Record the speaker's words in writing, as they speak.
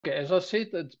Okay, as I said,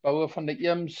 it's Bouwer van der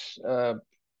Eems,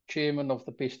 Chairman of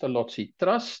the Pestalozzi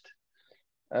Trust.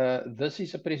 This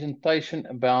is a presentation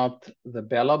about the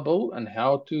BELA Bill and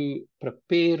how to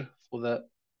prepare for the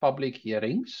public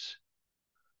hearings.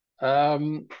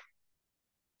 For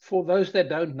those that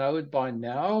don't know it by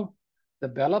now, the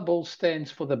BELA Bill stands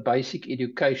for the Basic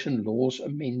Education Laws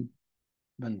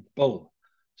Amendment Bill.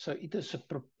 So it is a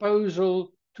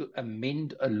proposal to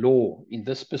amend a law. In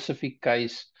this specific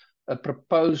case, a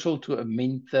proposal to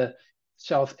amend the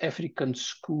South African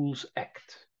Schools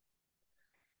Act.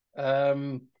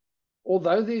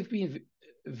 Although there have been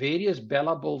various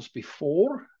BELA bills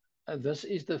before, this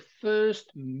is the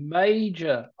first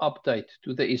major update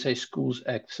to the SA Schools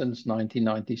Act since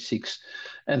 1996.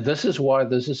 And this is why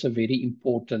this is a very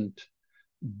important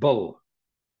bill.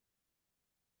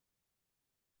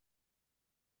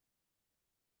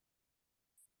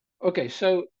 Okay,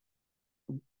 so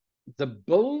the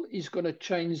bill is going to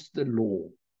change the law,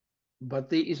 but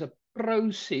there is a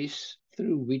process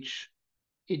through which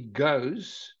it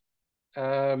goes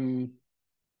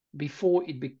before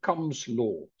it becomes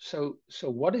law. So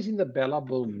what is in the BELA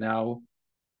Bill now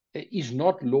is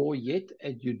not law yet,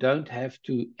 and you don't have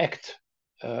to act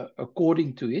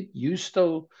according to it. You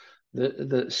still,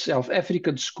 the South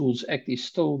African Schools Act is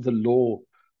still the law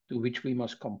to which we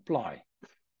must comply.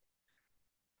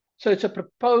 So it's a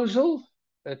proposal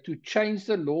to change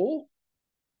the law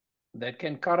that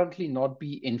can currently not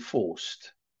be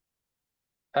enforced.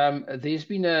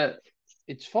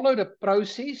 It's followed a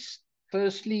process.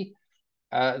 Firstly,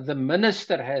 the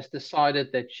minister has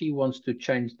decided that she wants to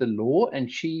change the law, and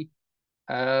she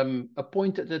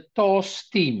appointed a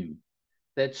task team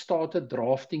that started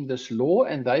drafting this law,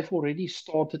 and they've already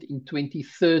started in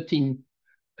 2013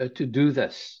 to do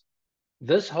this.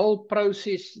 This whole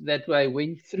process that I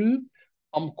went through,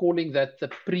 I'm calling that the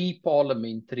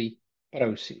pre-parliamentary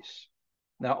process.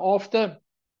 Now, after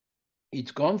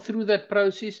it's gone through that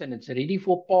process and it's ready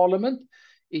for Parliament,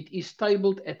 it is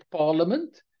tabled at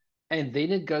Parliament, and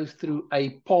then it goes through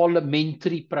a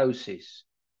parliamentary process.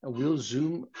 And we'll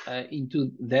zoom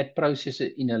into that process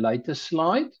in a later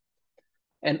slide.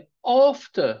 And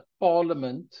after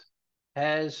Parliament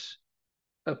has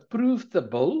approved the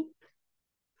bill,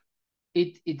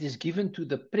 it is given to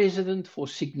the President for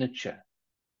signature.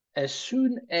 As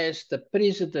soon as the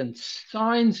President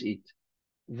signs it,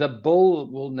 the bill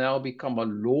will now become a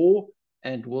law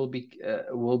and will be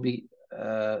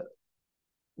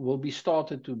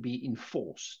started to be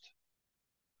enforced.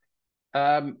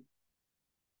 After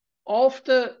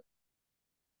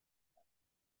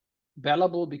BELA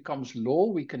Bill becomes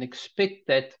law, we can expect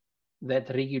that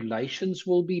regulations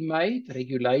will be made.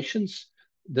 Regulations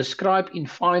describe in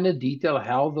finer detail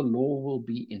how the law will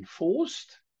be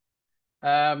enforced.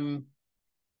 And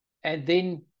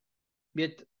then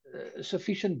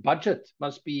sufficient budget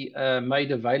must be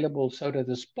made available so that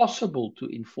it's possible to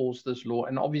enforce this law.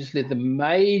 And obviously the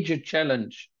major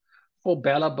challenge for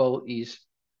BELA Bill is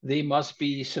there must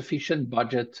be sufficient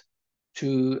budget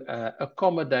to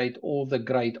accommodate all the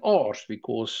grade R's,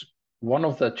 because one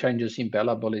of the changes in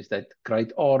BELA Bill is that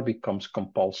grade R becomes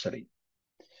compulsory.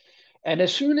 And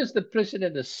as soon as the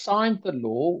President has signed the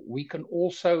law, we can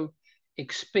also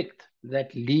expect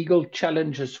that legal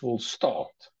challenges will start.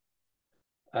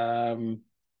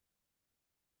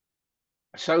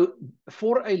 So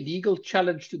for a legal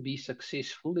challenge to be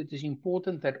successful, it is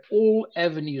important that all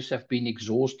avenues have been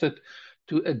exhausted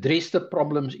to address the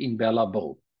problems in BELA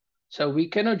Bill. So we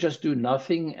cannot just do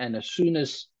nothing, and as soon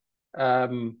as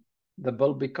the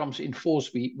bill becomes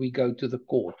enforced, we go to the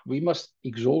court. We must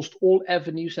exhaust all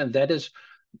avenues, and that is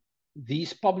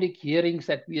these public hearings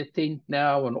that we attend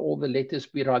now and all the letters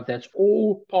we write. That's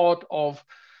all part of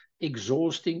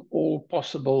exhausting all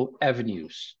possible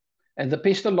avenues. And the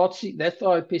Pestalozzi, that's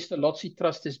why Pestalozzi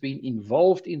Trust has been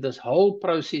involved in this whole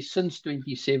process since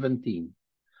 2017.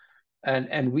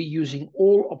 And we're using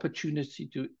all opportunity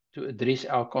to address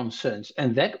our concerns.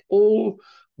 And that all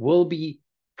will be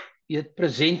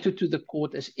presented to the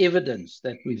court as evidence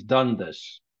that we've done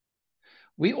this.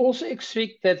 We also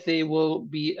expect that there will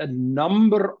be a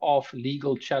number of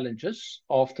legal challenges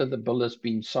after the bill has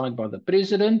been signed by the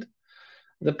President.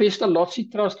 The Pestalozzi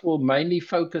Trust will mainly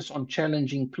focus on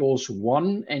challenging Clause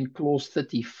 1 and Clause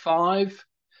 35,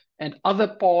 and other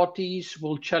parties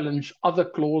will challenge other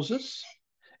clauses.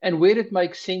 And where it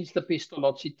makes sense, the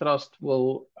Pestalozzi Trust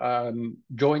will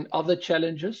join other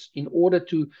challenges in order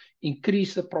to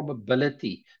increase the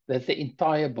probability that the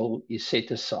entire bill is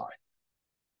set aside.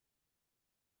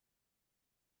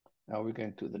 Now we're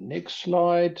going to the next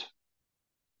slide.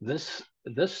 This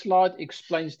slide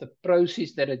explains the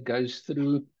process that it goes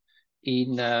through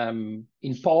in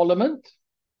Parliament.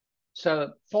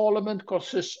 So Parliament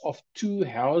consists of two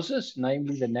houses,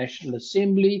 namely the National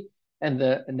Assembly and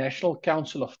the National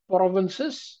Council of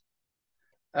Provinces.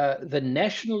 The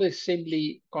National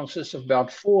Assembly consists of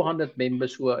about 400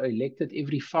 members who are elected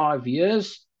every 5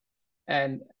 years,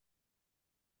 and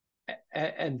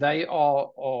they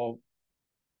are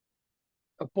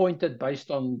appointed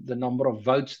based on the number of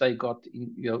votes they got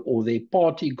in, or their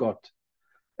party got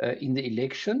in the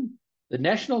election. The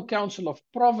National Council of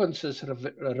Provinces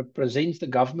represents the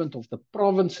government of the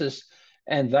provinces,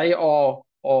 and the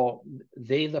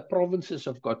provinces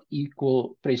have got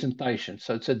equal presentation.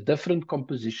 So it's a different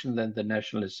composition than the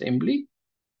National Assembly.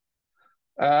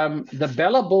 The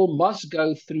BELA Bill must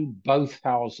go through both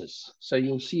houses. So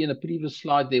you'll see in a previous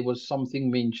slide there was something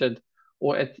mentioned,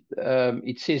 or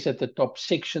it says at the top,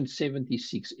 Section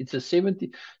 76. It's a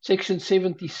Section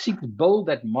 76 bill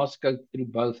that must go through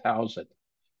both houses.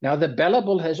 Now, the BELA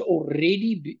Bill has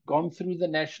already gone through the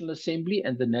National Assembly,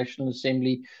 and the National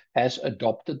Assembly has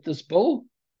adopted this bill,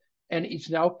 and it's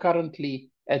now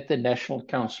currently at the National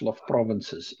Council of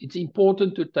Provinces. It's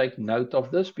important to take note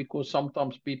of this because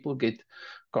sometimes people get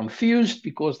confused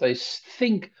because they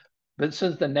think that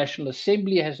since the National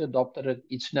Assembly has adopted it,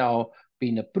 it's now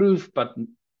been approved, but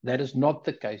that is not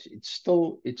the case. It's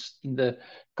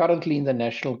currently in the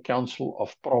National Council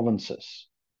of Provinces.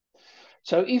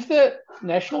 So if the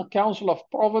National Council of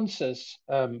Provinces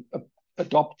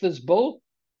adopt this bill,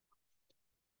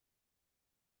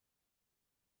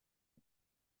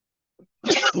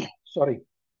 sorry,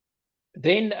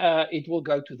 then it will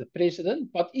go to the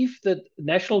president. But if the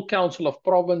National Council of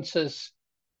Provinces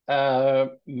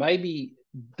maybe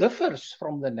differs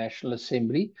from the National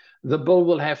Assembly, the bill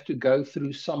will have to go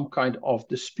through some kind of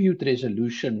dispute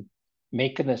resolution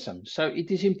mechanism. So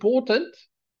it is important,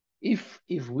 if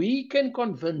we can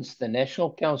convince the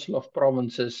National Council of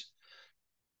Provinces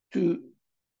to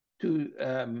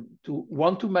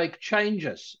want to make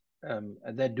changes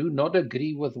that do not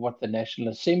agree with what the National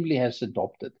Assembly has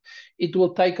adopted, it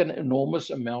will take an enormous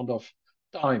amount of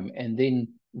time, and then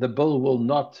the bill will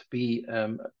not be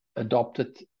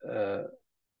adopted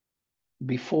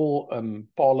before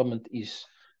Parliament is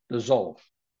dissolved.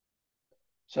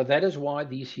 So that is why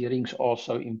these hearings are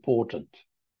so important.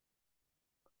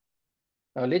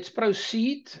 Now let's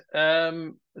proceed.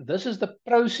 This is the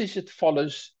process it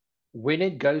follows when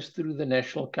it goes through the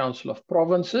National Council of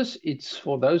Provinces. It's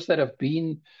for those that have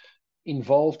been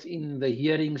involved in the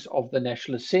hearings of the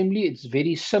National Assembly. It's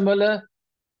very similar.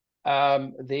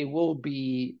 There will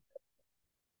be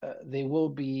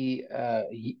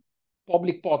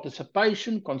public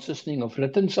participation consisting of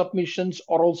written submissions,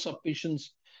 oral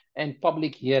submissions, and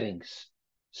public hearings.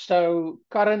 So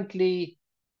currently,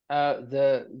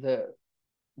 the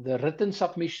written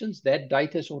submissions, that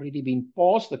date has already been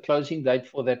passed. The closing date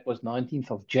for that was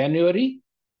 19th of January.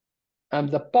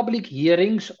 The public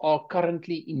hearings are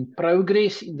currently in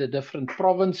progress in the different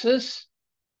provinces.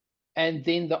 And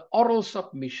then the oral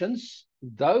submissions,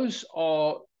 those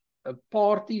are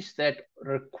parties that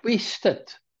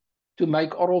requested to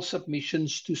make oral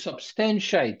submissions to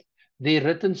substantiate their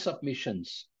written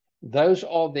submissions. Those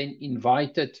are then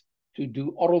invited to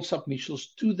do oral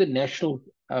submissions to the National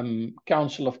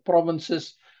Council of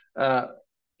Provinces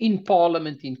in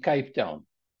Parliament in Cape Town,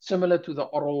 similar to the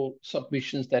oral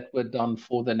submissions that were done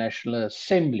for the National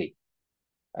Assembly.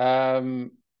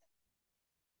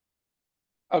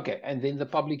 Okay, and then the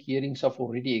public hearings I've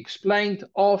already explained.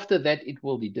 After that, it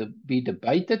will be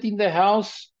debated in the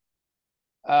House.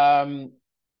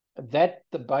 That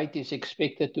debate is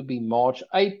expected to be March,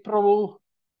 April.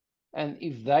 And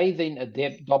if they then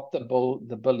adopt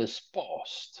the bill is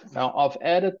passed. Now, I've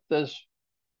added this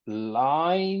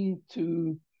line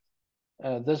to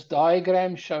this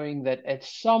diagram showing that at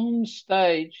some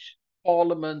stage,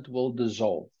 Parliament will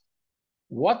dissolve.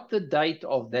 What the date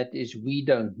of that is, we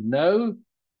don't know.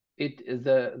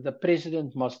 The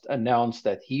president must announce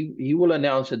that. He will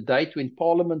announce a date when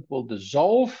Parliament will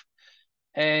dissolve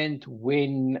and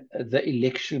when the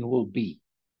election will be.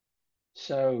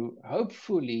 So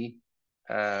hopefully,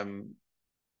 the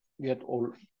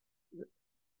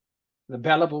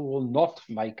BELA Bill will not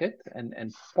make it,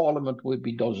 and Parliament will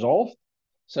be dissolved.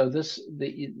 So this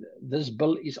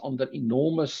bill is under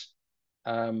enormous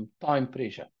time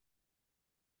pressure.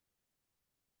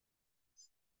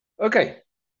 Okay.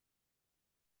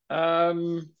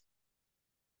 Home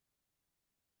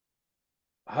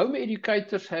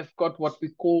educators have got what we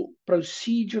call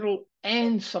procedural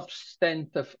and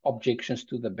substantive objections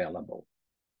to the BELA Bill.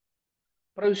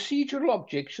 Procedural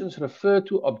objections refer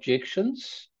to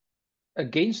objections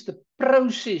against the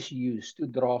process used to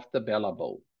draft the BELA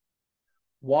Bill.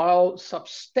 while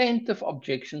substantive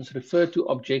objections refer to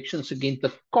objections against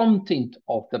the content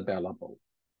of the BELA Bill.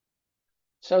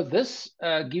 So this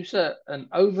gives an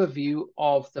overview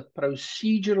of the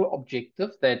procedural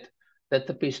objective that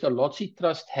the Pestalozzi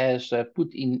Trust has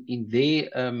put in their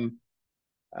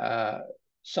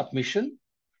submission.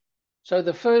 So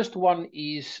the first one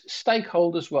is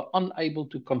stakeholders were unable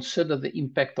to consider the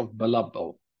impact of BELA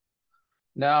Bill.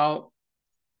 Now,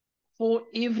 for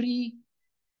every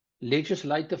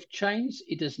legislative change,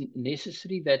 it is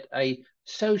necessary that a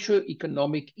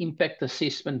socio-economic impact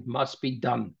assessment must be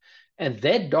done. And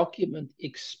that document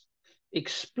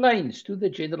explains to the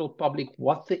general public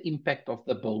what the impact of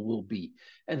the bill will be.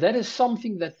 And that is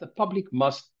something that the public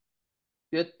must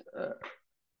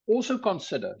also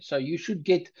consider. So you should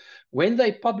get, when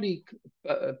they publicize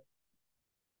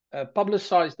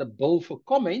the bill for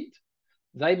comment,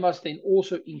 they must then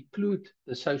also include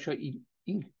the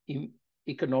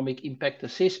socio-economic impact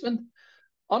assessment.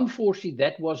 Unfortunately,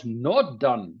 that was not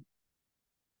done,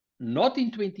 not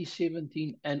in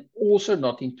 2017 and also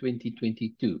not in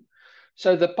 2022.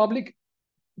 So the public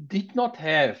did not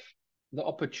have the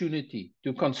opportunity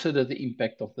to consider the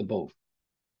impact of the bill.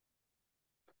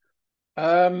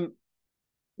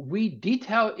 We did,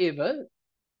 however,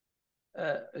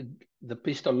 the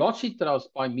Pestalozzi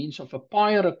Trust, by means of a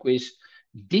prior request,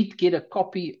 did get a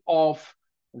copy of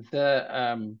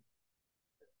the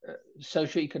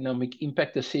socioeconomic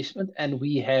impact assessment, and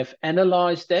we have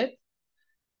analyzed that,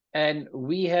 and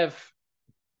we have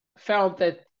found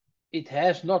that it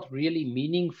has not really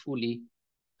meaningfully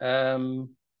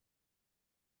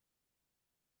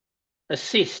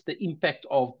assessed the impact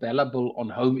of BELA Bill on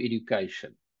home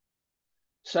education.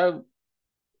 So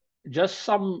just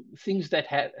some things that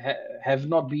have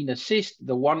not been assessed.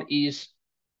 The one is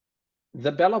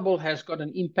the BELA Bill has got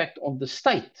an impact on the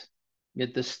state,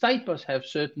 yet the state must have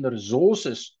certain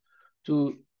resources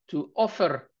to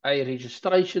offer a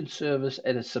registration service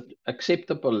at an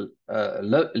acceptable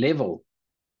level.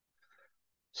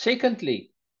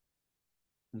 Secondly,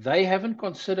 they haven't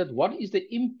considered what is the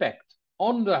impact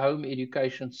on the home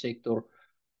education sector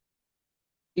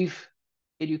if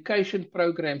education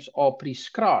programs are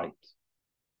prescribed.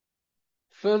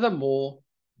 Furthermore,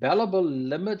 BELA Bill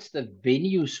limits the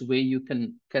venues where you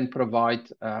can provide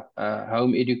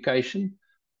home education.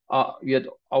 Yet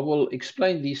I will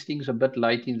explain these things a bit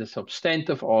later in the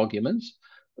substantive arguments.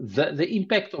 The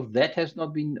impact of that has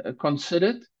not been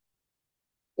considered.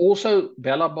 Also,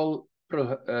 BELA Bill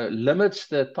limits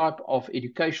the type of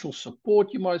educational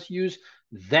support you must use.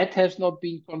 That has not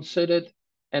been considered.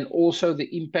 And also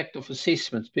the impact of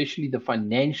assessment, especially the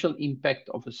financial impact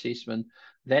of assessment,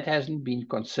 that hasn't been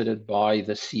considered by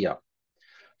the SIA.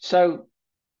 So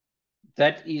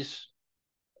that is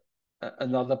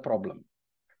another problem.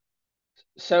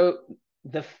 So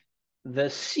the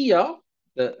SIA,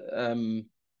 the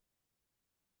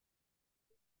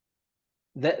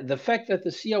fact that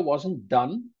the SIA wasn't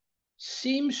done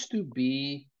seems to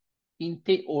be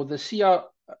or the SIA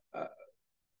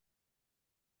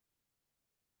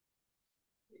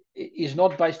is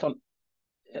not based on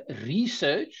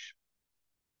research,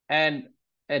 and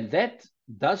that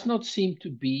does not seem to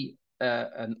be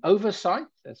an oversight.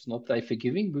 That's not very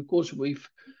forgiving, because we've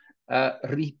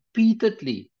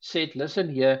repeatedly said, listen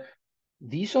here,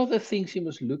 these are the things you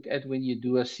must look at when you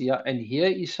do a SIA, and here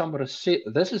is some research.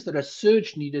 This is the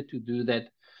research needed to do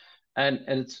that,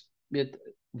 and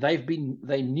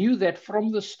they knew that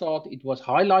from the start. It was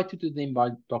highlighted to them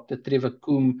by Dr. Trevor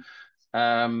Coombe,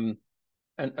 and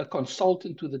a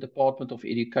consultant to the Department of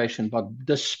Education. But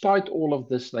despite all of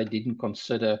this, they didn't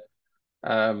consider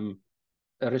a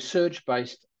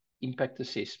research-based impact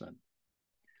assessment.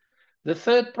 The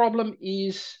third problem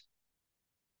is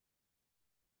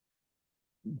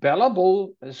BELA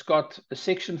Bill has got a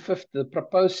section 50, the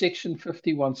proposed section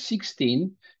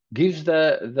 5116 gives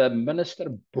the minister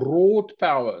broad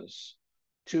powers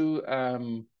to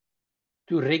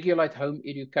regulate home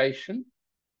education.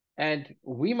 And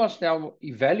we must now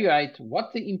evaluate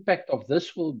what the impact of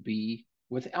this will be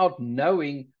without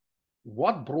knowing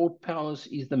what broad powers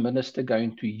is the minister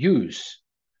going to use.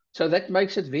 So that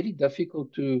makes it very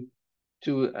difficult to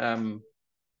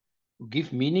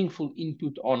give meaningful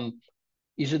input on,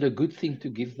 is it a good thing to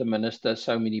give the minister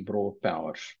so many broad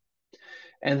powers?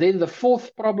 And then the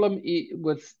fourth problem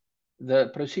with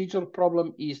the procedural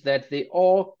problem is that there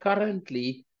are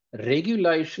currently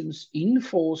regulations in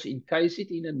force in KZN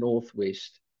in the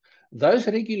Northwest. Those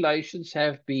regulations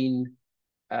have been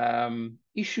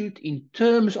issued in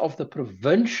terms of the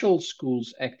Provincial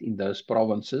Schools Act in those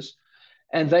provinces,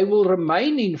 and they will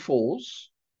remain in force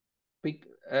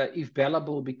if BELA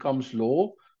Bill becomes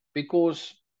law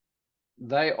because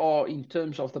they are in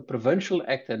terms of the Provincial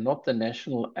Act and not the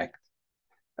National Act.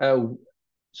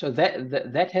 So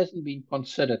that hasn't been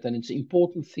considered, and it's an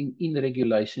important thing in the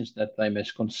regulations that they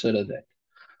must consider that.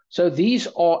 So these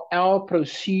are our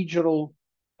procedural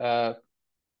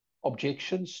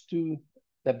objections to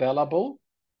the BELA Bill.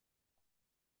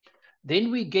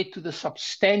 Then we get to the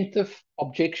substantive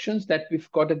objections that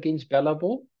we've got against BELA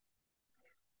Bill.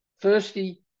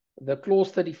 Firstly, the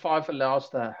clause 35 allows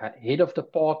the head of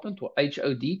department or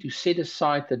HOD to set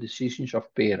aside the decisions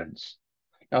of parents.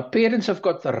 Now, parents have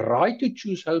got the right to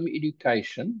choose home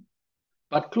education,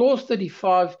 but clause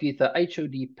 35 gives the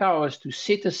HOD powers to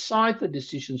set aside the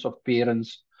decisions of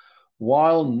parents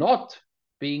while not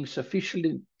being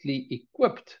sufficiently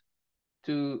equipped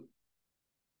to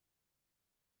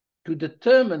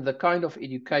determine the kind of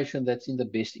education that's in the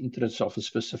best interests of a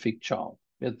specific child.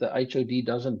 That the HOD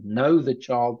doesn't know the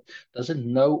child, doesn't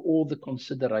know all the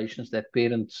considerations that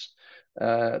parents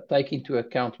take into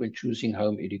account when choosing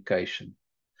home education.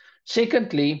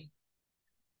 Secondly,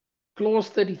 clause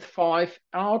 35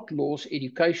 outlaws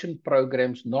education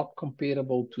programs not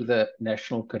comparable to the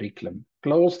national curriculum.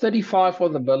 Clause 35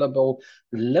 of the BELA Bill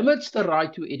limits the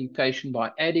right to education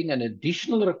by adding an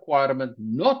additional requirement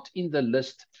not in the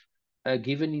list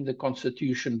given in the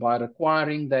Constitution, by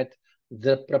requiring that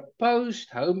the proposed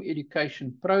home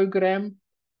education program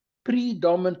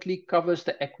predominantly covers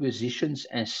the acquisitions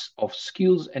of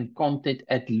skills and content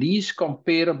at least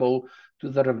comparable to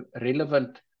the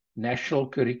relevant national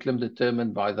curriculum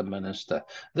determined by the minister.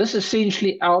 This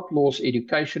essentially outlaws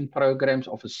education programs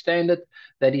of a standard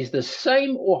that is the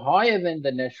same or higher than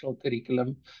the national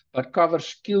curriculum, but covers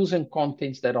skills and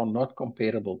contents that are not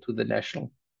comparable to the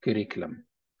national curriculum.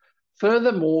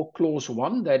 Furthermore, clause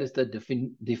 1, that is the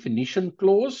definition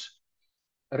clause,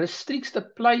 restricts the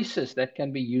places that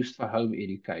can be used for home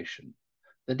education.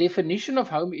 The definition of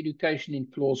home education in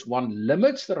clause 1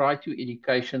 limits the right to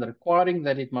education, requiring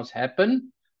that it must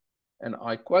happen, and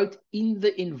I quote, in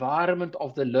the environment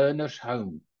of the learner's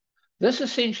home. This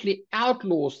essentially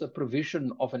outlaws the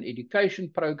provision of an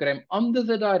education program under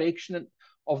the direction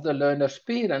of the learner's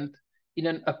parent in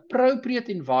an appropriate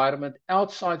environment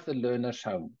outside the learner's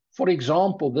home. For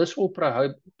example, this will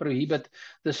prohibit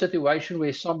the situation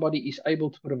where somebody is able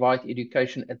to provide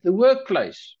education at the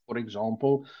workplace, for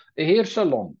example, a hair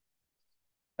salon.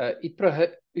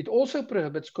 It also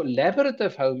prohibits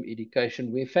collaborative home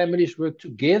education where families work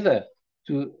together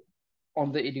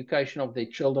on the education of their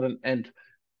children, and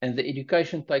the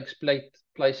education takes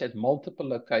place at multiple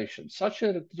locations. Such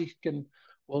a restriction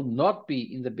will not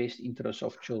be in the best interest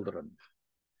of children.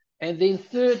 And then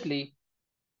thirdly,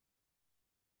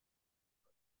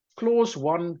 clause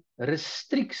 1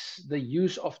 restricts the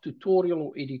use of tutorial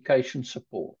or education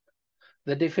support.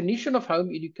 The definition of home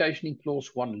education in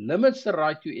clause 1 limits the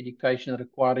right to education,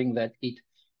 requiring that it,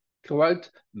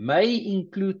 quote, may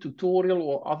include tutorial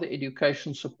or other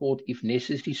education support if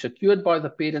necessary, secured by the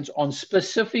parents on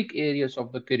specific areas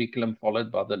of the curriculum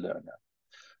followed by the learner.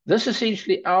 This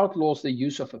essentially outlaws the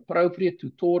use of appropriate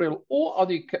tutorial or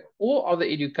other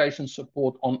education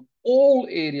support on all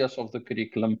areas of the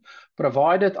curriculum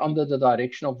provided under the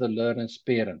direction of the learner's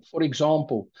parent. For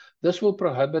example, this will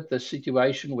prohibit the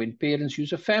situation when parents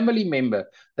use a family member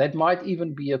that might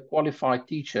even be a qualified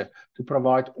teacher to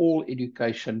provide all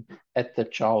education at the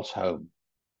child's home.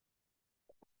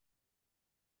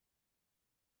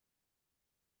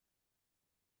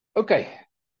 Okay.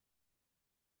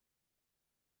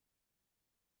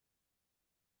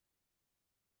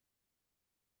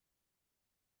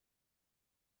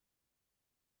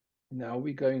 Now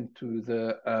we're going to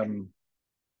the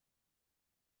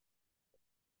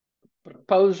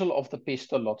proposal of the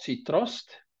Pestalozzi Trust.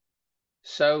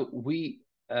 So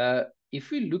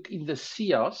if we look in the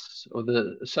SIAS, or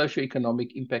the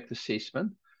Socioeconomic Impact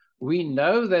Assessment, we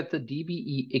know that the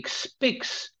DBE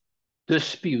expects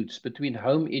disputes between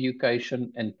home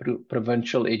education and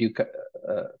provincial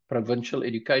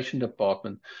education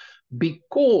department,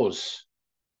 because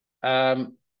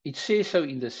it says so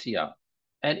in the SIA,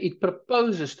 and it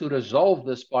proposes to resolve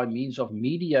this by means of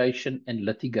mediation and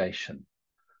litigation.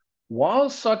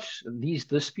 While these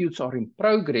disputes are in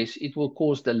progress, it will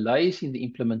cause delays in the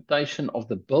implementation of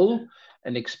the bill,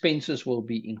 and expenses will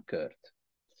be incurred.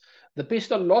 The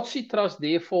Pestalozzi Trust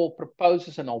therefore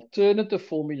proposes an alternative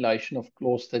formulation of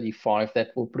clause 35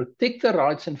 that will protect the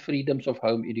rights and freedoms of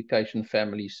home education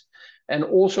families and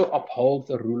also uphold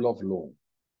the rule of law.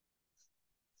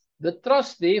 The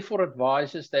Trust therefore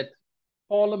advises that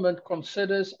Parliament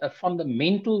considers a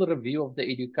fundamental review of the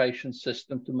education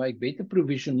system to make better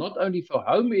provision not only for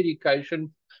home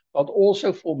education, but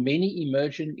also for many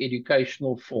emerging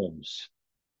educational forms.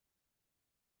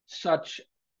 Since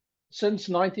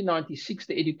 1996,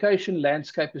 the education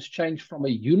landscape has changed from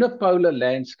a unipolar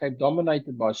landscape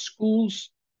dominated by schools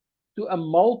to a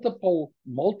multipolar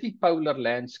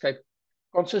landscape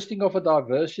consisting of a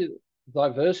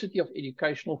diversity of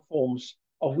educational forms,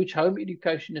 of which home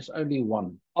education is only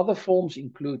one. Other forms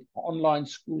include online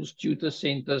schools, tutor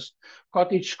centers,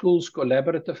 cottage schools,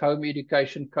 collaborative home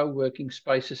education, co-working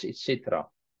spaces, etc.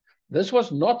 This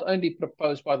was not only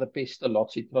proposed by the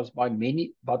Pestalozzi Trust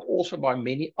but also by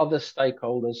many other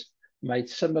stakeholders made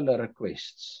similar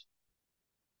requests.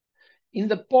 In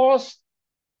the past,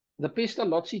 the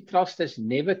Pestalozzi Trust has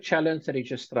never challenged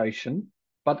registration,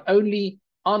 but only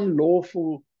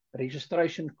unlawful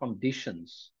registration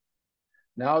conditions.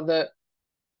 Now, the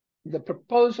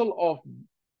proposal of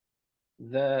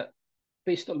the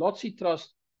Pestalozzi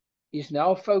Trust is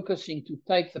now focusing to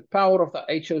take the power of the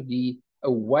HOD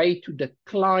away to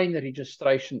decline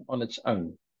registration on its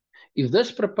own. If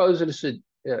this proposal is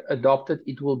adopted,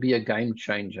 it will be a game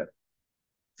changer.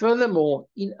 Furthermore,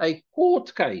 in a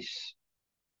court case,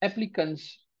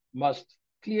 applicants must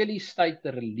clearly state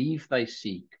the relief they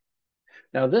seek.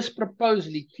 Now, this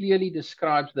proposal clearly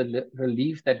describes the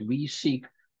relief that we seek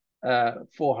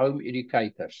for home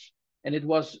educators. And it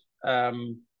was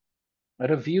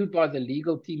reviewed by the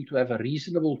legal team to have a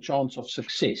reasonable chance of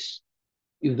success.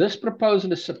 If this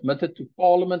proposal is submitted to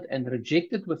Parliament and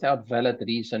rejected without valid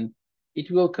reason,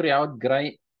 it will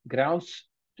create grounds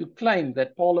to claim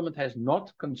that Parliament has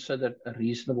not considered a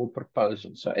reasonable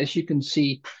proposal. So as you can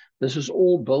see, this is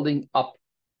all building up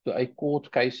to a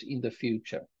court case in the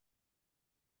future.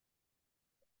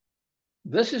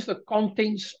 This is the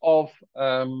contents of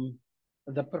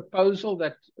the proposal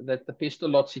that the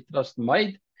Pestalozzi Trust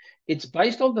made. It's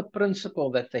based on the principle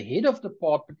that the head of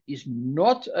department is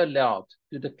not allowed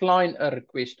to decline a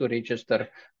request to register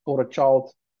for a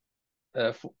child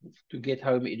to get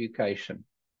home education.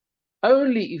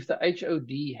 Only if the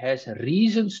HOD has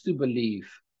reasons to believe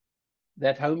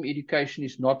that home education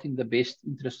is not in the best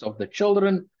interest of the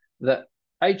children, the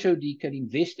HOD can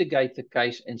investigate the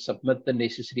case and submit the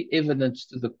necessary evidence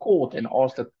to the court and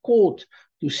ask the court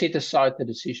to set aside the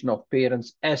decision of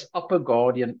parents as upper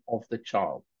guardian of the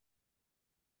child.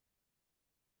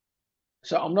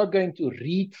 So I'm not going to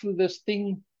read through this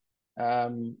thing.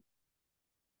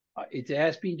 It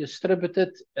has been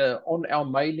distributed on our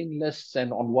mailing lists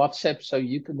and on WhatsApp, so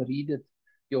you can read it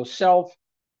yourself.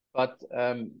 But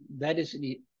that is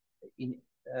in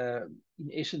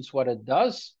essence what it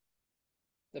does.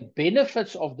 The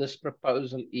benefits of this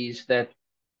proposal is that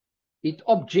it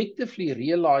objectively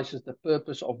realizes the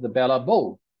purpose of the BELA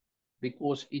Bill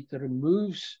because it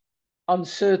removes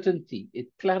uncertainty, it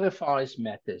clarifies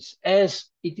matters, as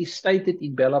it is stated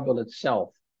in BELA Bill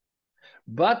itself.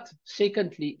 But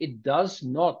secondly, it does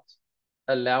not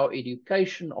allow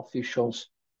education officials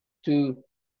to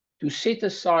set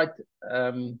aside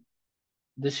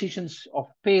decisions of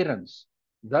parents.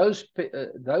 Those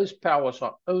powers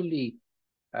are only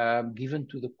given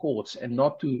to the courts and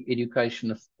not to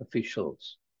education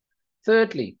officials.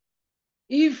 Thirdly,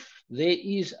 if there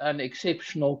is an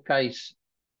exceptional case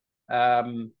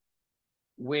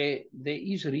where there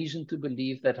is reason to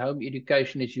believe that home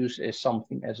education is used as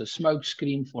something as a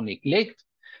smokescreen for neglect,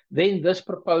 then this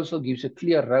proposal gives a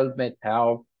clear roadmap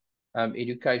how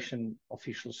education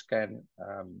officials can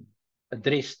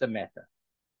address the matter.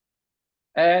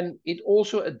 And it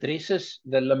also addresses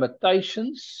the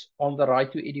limitations on the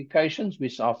right to education,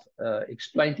 which I've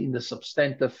explained in the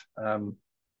substantive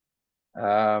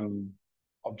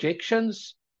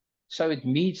objections. So it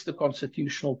meets the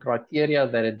constitutional criteria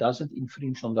that it doesn't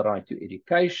infringe on the right to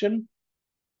education.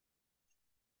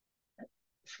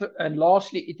 And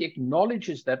lastly, it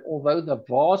acknowledges that although the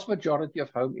vast majority of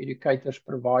home educators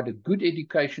provide a good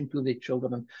education to their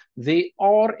children, there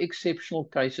are exceptional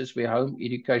cases where home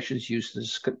education is used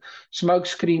as a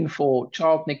smokescreen for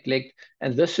child neglect,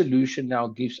 and this solution now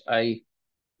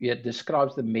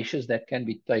describes the measures that can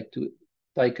be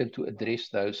taken to address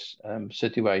those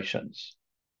situations.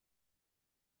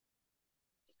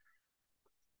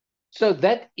 So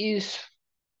that is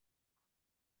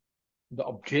the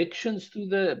objections to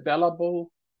the BELA Bill,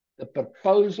 the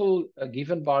proposal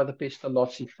given by the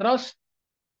Pestalozzi Trust,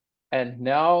 and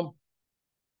now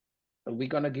we're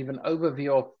going to give an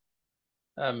overview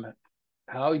of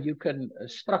how you can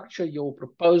structure your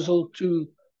proposal to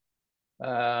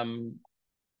in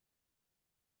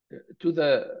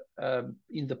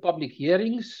the public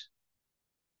hearings.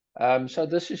 So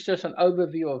this is just an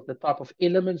overview of the type of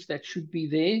elements that should be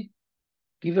there.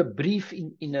 Give a brief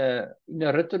in a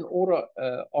written or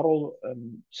oral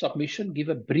submission. Give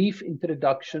a brief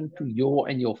introduction to your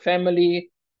and your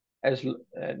family,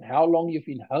 and how long you've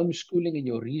been homeschooling and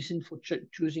your reason for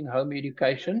choosing home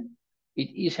education. It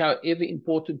is, however,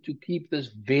 important to keep this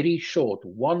very short,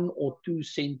 1 or 2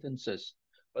 sentences.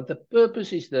 But the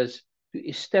purpose is this, to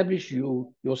establish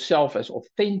yourself as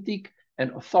authentic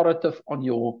and authoritative on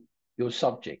your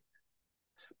subject.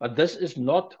 But this is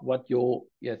not what your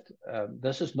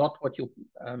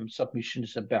submission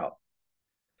is about.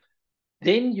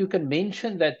 Then you can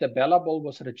mention that the BELA Bill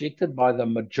was rejected by the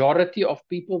majority of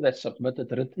people that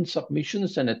submitted written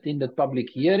submissions and attended public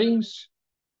hearings.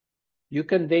 You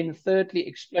can then thirdly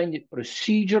explain the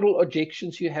procedural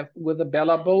objections you have with the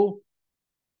BELA Bill,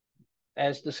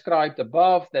 as described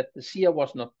above, that the SIA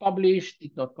was not published,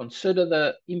 did not consider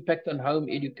the impact on home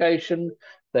education,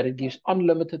 that it gives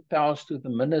unlimited powers to the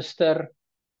minister,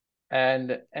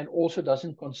 and also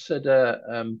doesn't consider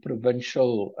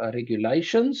provincial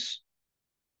regulations.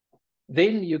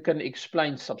 Then you can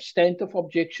explain substantive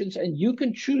objections, and you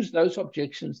can choose those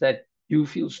objections that you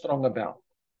feel strong about.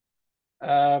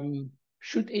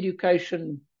 Should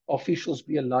education officials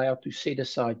be allowed to set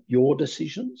aside your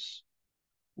decisions?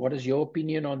 What is your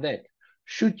opinion on that?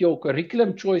 Should your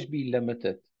curriculum choice be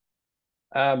limited?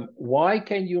 Why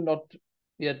can you not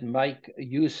yet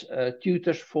use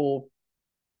tutors for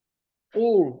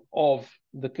all of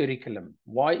the curriculum?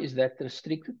 Why is that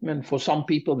restricted? And for some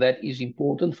people that is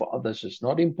important, for others it's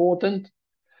not important.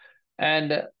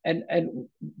 And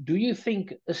do you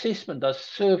think assessment does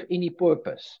serve any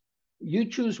purpose? You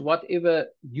choose whatever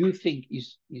you think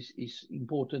is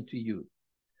important to you.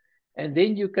 And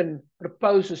then you can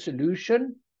propose a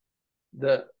solution.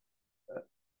 The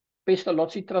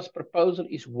Pestalozzi Trust proposal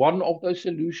is one of those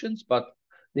solutions, but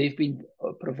there have been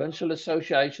provincial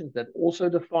associations that also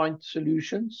define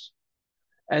solutions.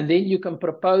 And then you can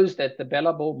propose that the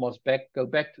BELA Bill must go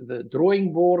back to the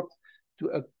drawing board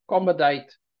to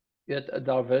accommodate a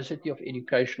diversity of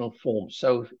educational forms.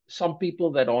 So some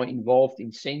people that are involved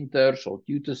in centers or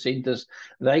tutor centers,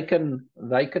 they can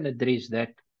address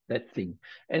that thing.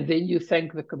 And then you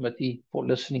thank the committee for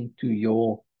listening to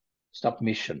your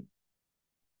submission.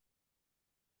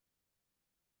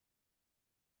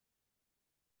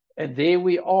 And there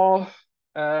we are.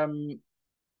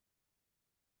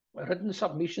 Written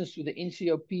submissions to the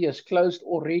NCOP is closed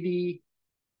already.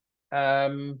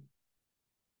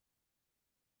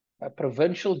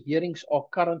 Provincial hearings are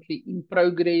currently in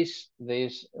progress.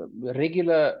 There's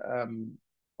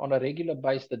on a regular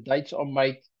basis, the dates are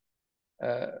made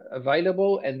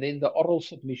available, and then the oral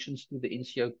submissions to the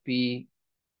NCOP.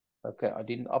 Okay, I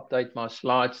didn't update my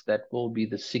slides. That will be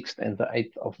the 6th and the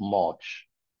 8th of March.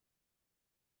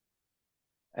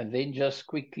 And then just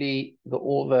quickly,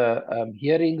 all the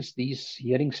hearings. These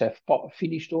hearings have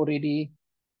finished already.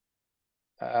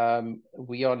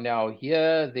 We are now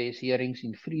here. There's hearings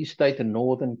in Free State and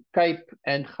Northern Cape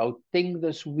and Gauteng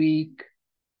this week.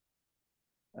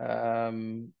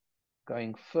 Going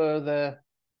further,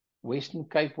 Western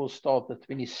Cape will start the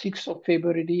 26th of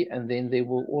February, and then there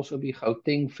will also be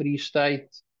Gauteng, Free State.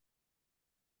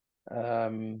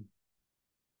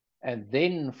 And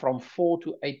then from 4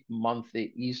 to 8 months, there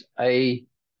is a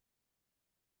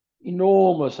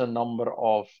enormous number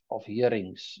of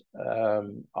hearings.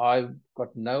 I've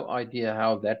got no idea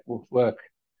how that will work,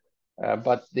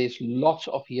 but there's lots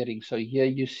of hearings. So here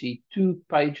you see 2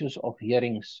 pages of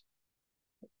hearings.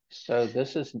 So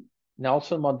this is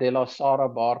Nelson Mandela, Sarah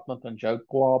Bartman, and Joe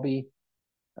Kwabi.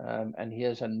 And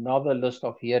here's another list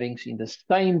of hearings in the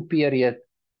same period.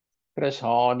 Chris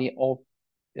Hani,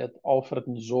 Alfred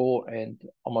Nzo, and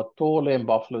Amatole in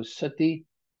Buffalo City.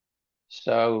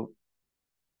 So,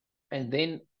 and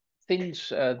then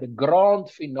the grand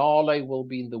finale will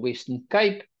be in the Western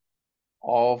Cape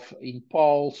in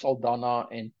Paarl, Saldanha,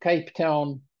 and Cape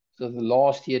Town. So the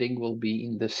last hearing will be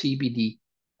in the CBD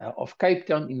of Cape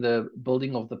Town in the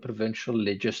building of the Provincial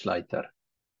Legislator.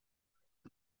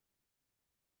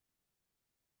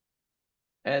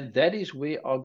 And that is where our